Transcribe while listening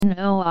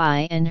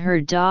Noi and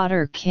her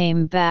daughter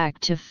came back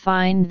to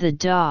find the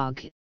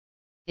dog,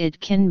 it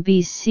can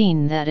be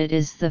seen that it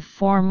is the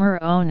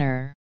former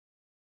owner.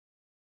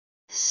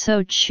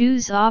 So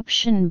choose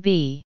option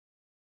B.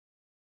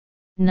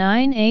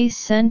 9a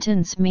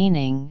sentence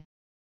meaning: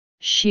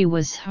 she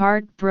was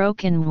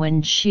heartbroken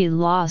when she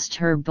lost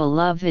her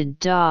beloved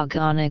dog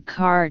on a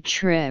car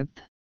trip.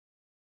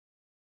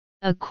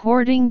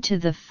 According to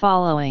the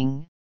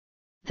following,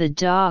 the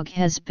dog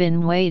has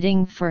been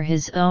waiting for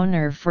his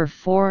owner for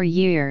 4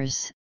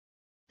 years,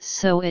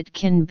 so it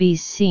can be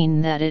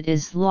seen that it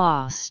is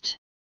lost.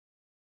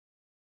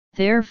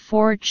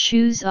 Therefore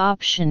choose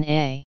option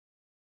A.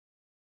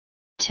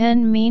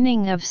 10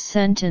 meaning of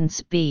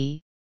sentence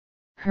B: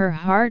 her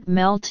heart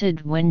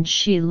melted when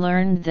she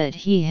learned that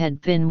he had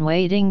been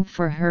waiting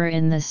for her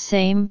in the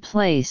same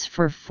place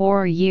for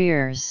 4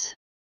 years.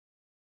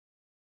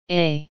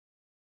 A.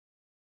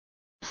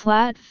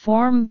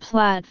 Platform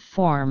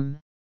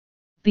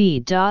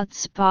B.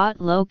 Spot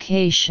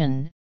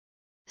location,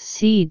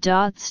 C.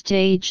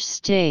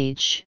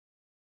 Stage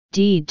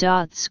D.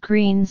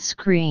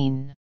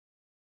 Screen.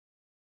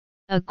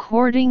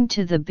 According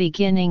to the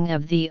beginning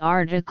of the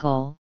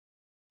article,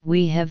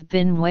 we have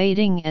been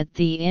waiting at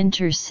the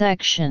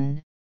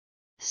intersection,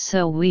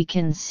 so we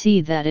can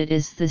see that it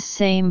is the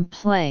same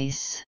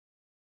place.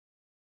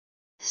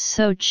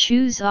 So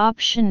choose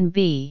option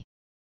B.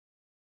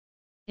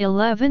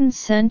 11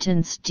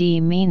 sentence D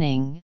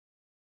meaning: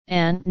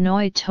 Aunt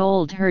Noi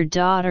told her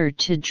daughter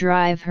to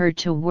drive her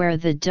to where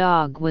the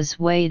dog was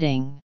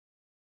waiting.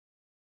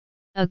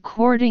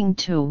 According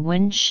to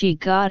when she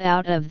got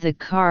out of the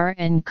car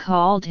and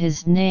called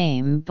his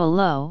name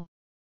below,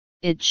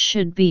 it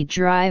should be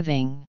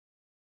driving.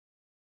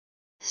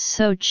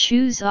 So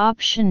choose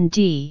option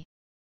D.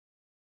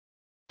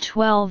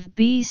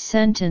 12b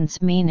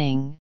sentence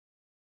meaning: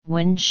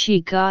 when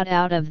she got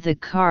out of the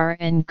car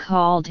and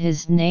called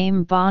his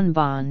name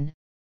Bonbon,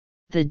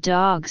 the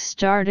dog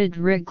started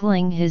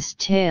wriggling his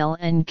tail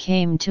and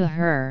came to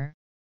her,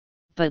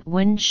 but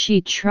when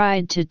she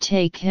tried to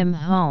take him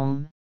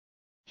home,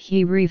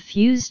 he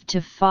refused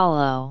to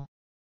follow.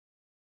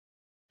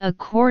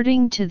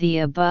 According to the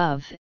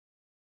above,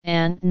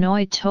 Aunt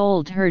Noi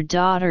told her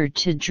daughter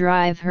to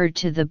drive her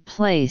to the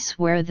place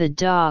where the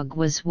dog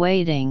was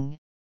waiting,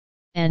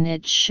 and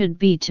it should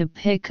be to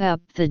pick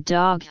up the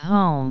dog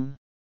home.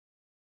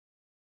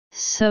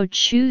 So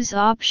choose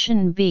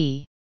option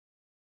B.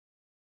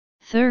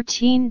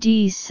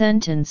 13d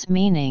sentence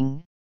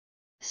meaning: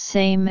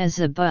 same as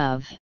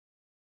above.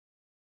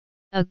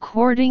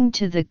 According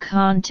to the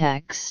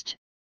context,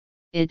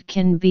 it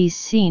can be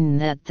seen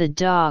that the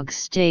dog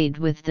stayed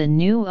with the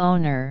new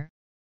owner,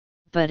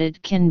 but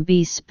it can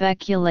be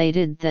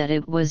speculated that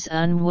it was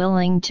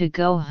unwilling to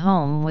go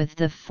home with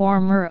the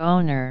former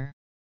owner.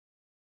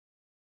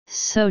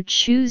 So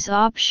choose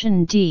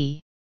option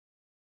D.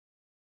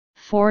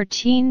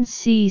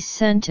 14c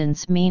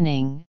sentence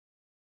meaning: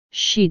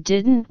 she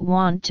didn't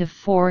want to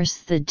force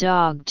the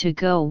dog to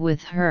go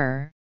with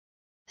her,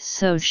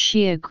 so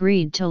she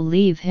agreed to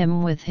leave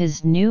him with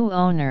his new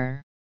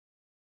owner.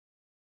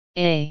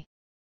 A.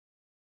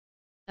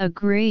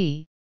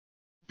 Agree,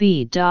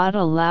 B.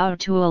 Allow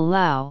to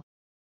allow,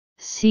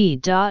 C.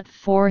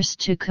 Force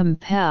to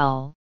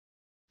compel,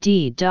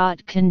 D.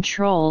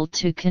 Control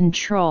to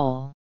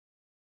control.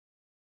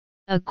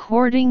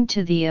 According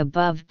to the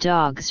above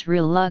dog's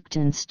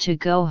reluctance to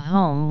go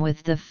home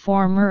with the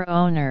former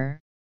owner,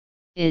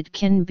 it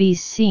can be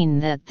seen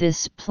that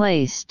this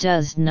place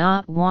does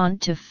not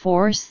want to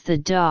force the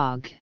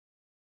dog.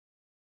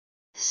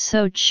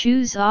 So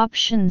choose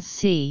option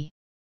C.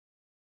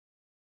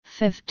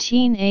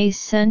 15a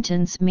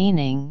sentence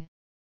meaning: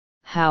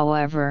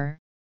 however,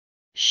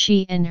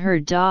 she and her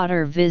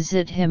daughter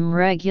visit him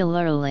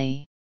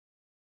regularly.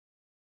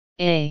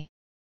 A.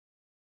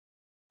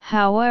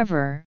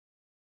 However,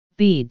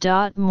 B.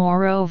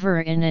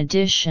 Moreover in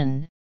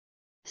addition,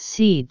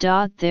 C.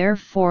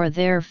 Therefore,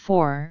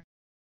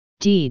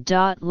 D.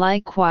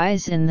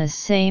 Likewise in the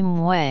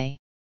same way.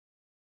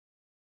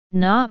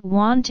 Not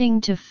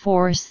wanting to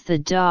force the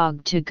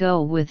dog to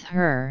go with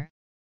her,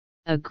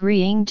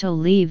 agreeing to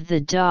leave the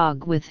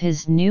dog with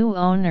his new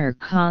owner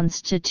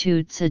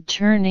constitutes a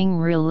turning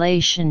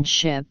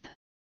relationship.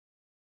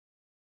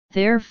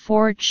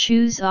 Therefore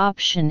choose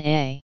option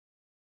A.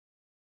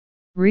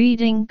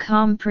 Reading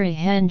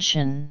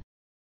comprehension.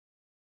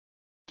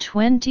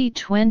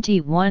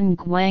 2021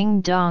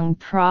 Guangdong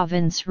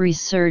Province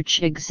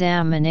Research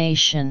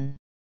Examination.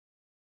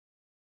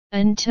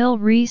 Until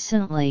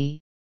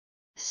recently,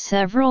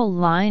 several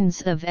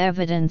lines of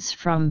evidence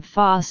from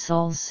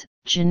fossils,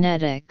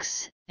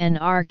 genetics, and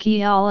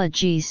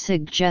archaeology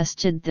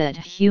suggested that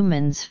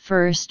humans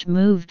first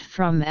moved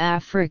from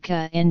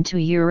Africa into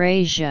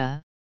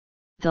Eurasia,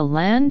 the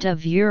land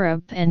of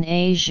Europe and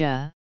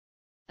Asia,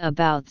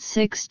 about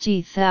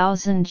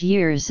 60,000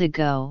 years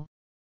ago,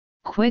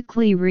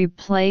 quickly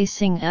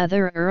replacing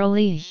other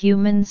early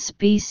human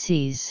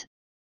species,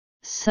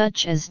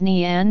 such as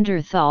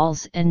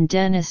Neanderthals and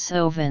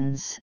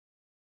Denisovans,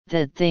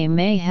 that they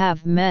may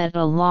have met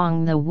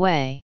along the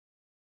way.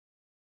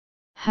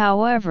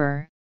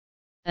 However,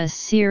 a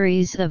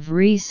series of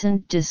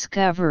recent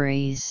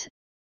discoveries,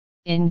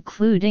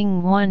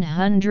 including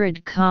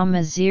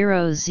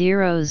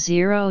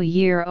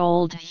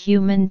 100,000-year-old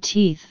human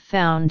teeth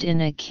found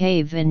in a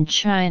cave in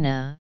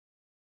China,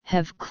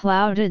 have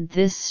clouded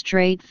this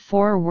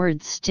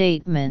straightforward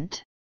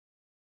statement.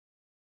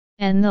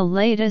 And the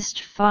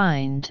latest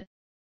find,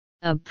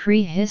 a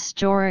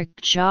prehistoric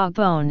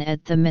jawbone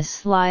at the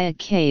Mislaya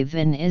cave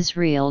in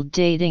Israel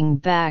dating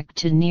back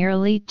to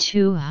nearly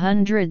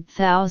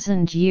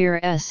 200,000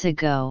 years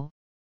ago,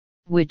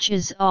 which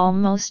is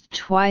almost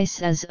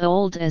twice as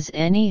old as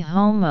any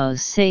Homo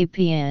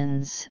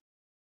sapiens.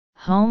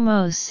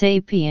 Homo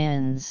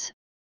sapiens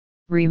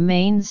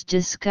remains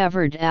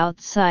discovered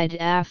outside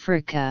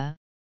Africa,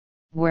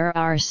 where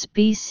our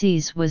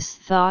species was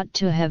thought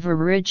to have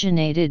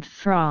originated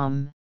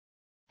from,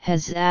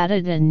 has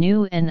added a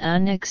new and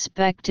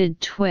unexpected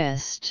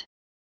twist.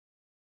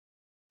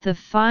 The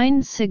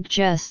find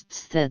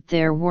suggests that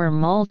there were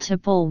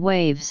multiple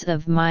waves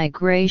of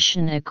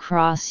migration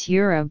across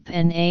Europe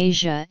and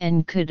Asia,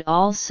 and could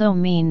also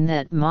mean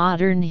that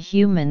modern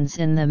humans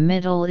in the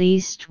Middle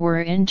East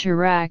were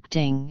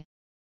interacting,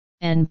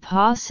 and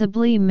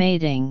possibly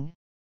mating,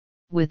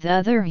 with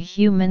other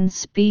human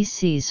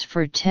species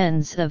for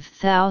tens of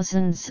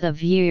thousands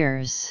of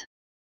years.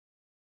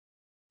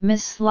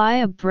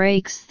 Mislaya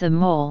breaks the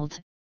mold,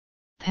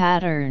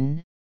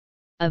 pattern,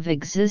 of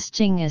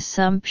existing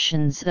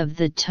assumptions of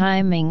the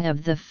timing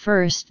of the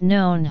first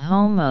known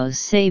Homo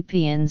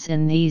sapiens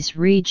in these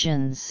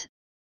regions,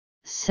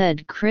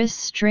 said Chris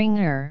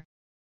Stringer,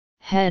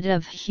 head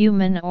of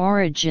human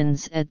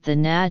origins at the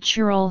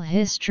Natural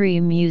History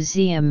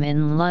Museum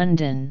in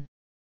London.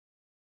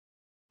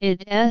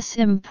 It's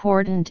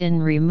important in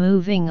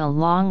removing a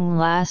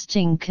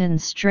long-lasting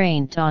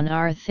constraint on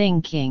our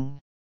thinking.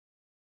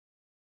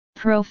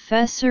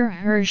 Professor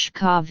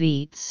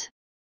Hershkovitz,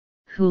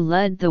 who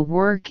led the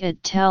work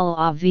at Tel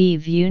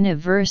Aviv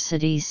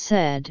University,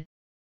 said,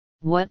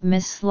 "What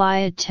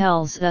Mislaya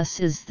tells us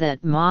is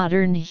that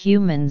modern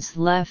humans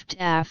left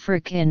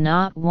Africa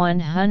not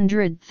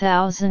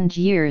 100,000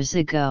 years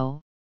ago,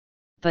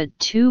 but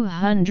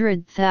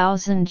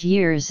 200,000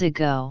 years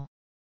ago.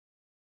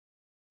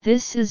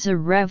 This is a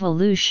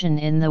revolution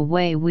in the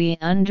way we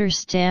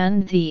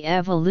understand the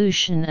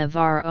evolution of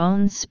our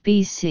own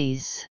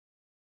species."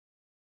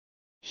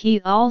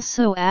 He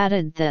also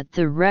added that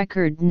the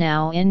record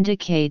now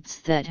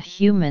indicates that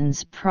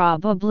humans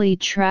probably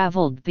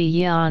traveled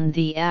beyond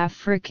the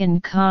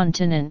African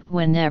continent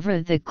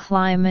whenever the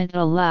climate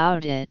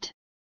allowed it.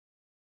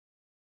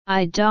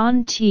 "I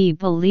don't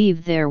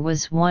believe there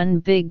was one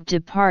big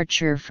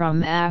departure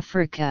from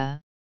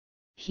Africa,"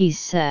 he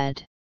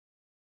said.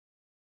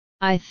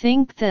 "I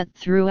think that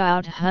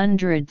throughout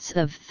hundreds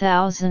of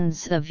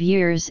thousands of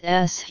years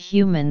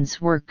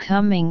humans were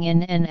coming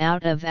in and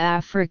out of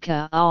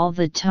Africa all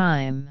the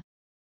time.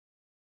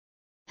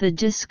 The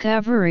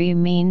discovery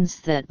means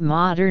that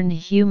modern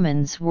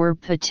humans were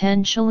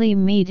potentially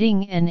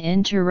meeting and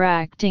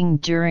interacting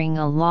during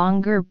a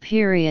longer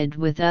period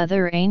with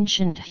other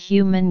ancient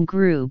human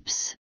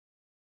groups,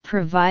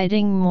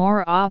 providing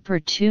more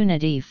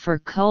opportunity for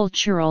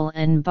cultural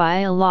and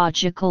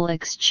biological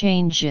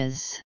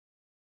exchanges.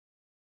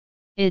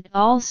 It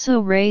also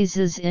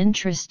raises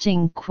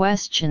interesting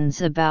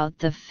questions about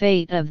the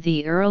fate of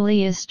the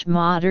earliest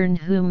modern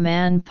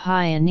human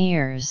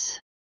pioneers.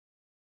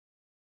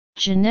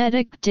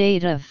 Genetic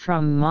data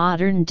from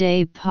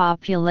modern-day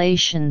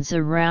populations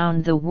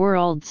around the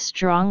world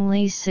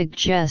strongly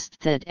suggest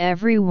that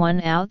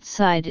everyone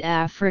outside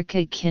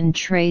Africa can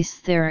trace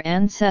their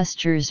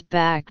ancestors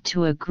back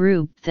to a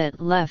group that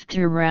left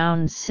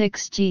around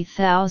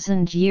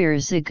 60,000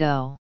 years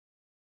ago.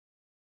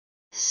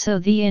 So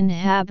the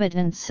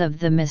inhabitants of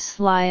the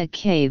Mislaya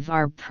cave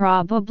are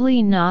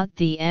probably not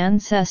the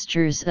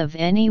ancestors of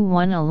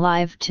anyone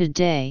alive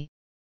today,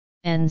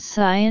 and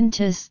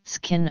scientists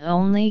can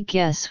only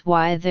guess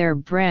why their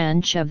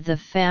branch of the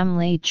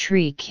family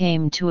tree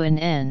came to an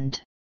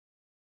end.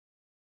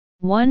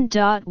 1.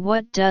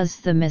 What does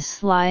the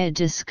Mislaya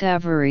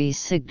discovery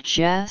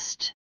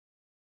suggest?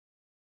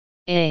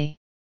 A.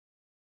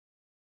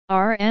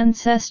 Our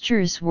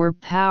ancestors were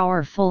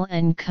powerful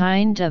and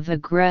kind of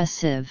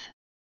aggressive.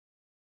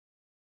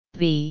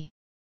 B.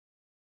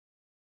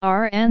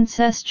 Our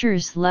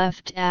ancestors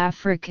left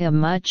Africa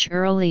much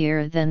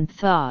earlier than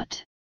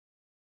thought.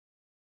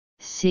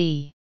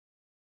 C.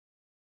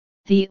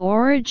 The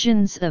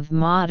origins of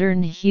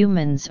modern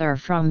humans are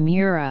from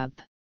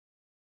Europe.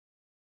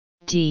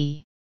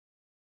 D.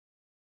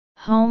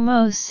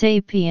 Homo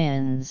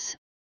sapiens,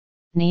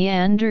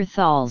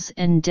 Neanderthals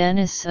and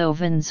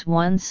Denisovans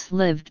once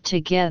lived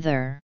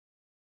together.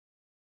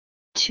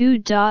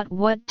 2.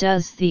 What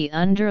does the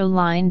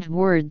underlined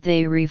word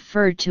they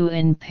refer to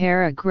in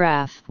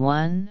paragraph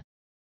 1?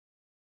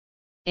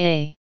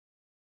 A.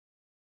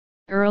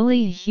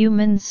 Early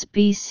human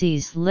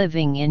species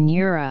living in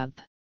Europe.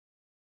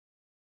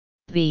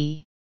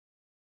 B.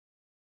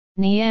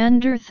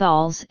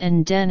 Neanderthals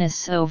and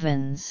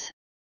Denisovans.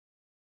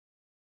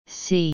 C.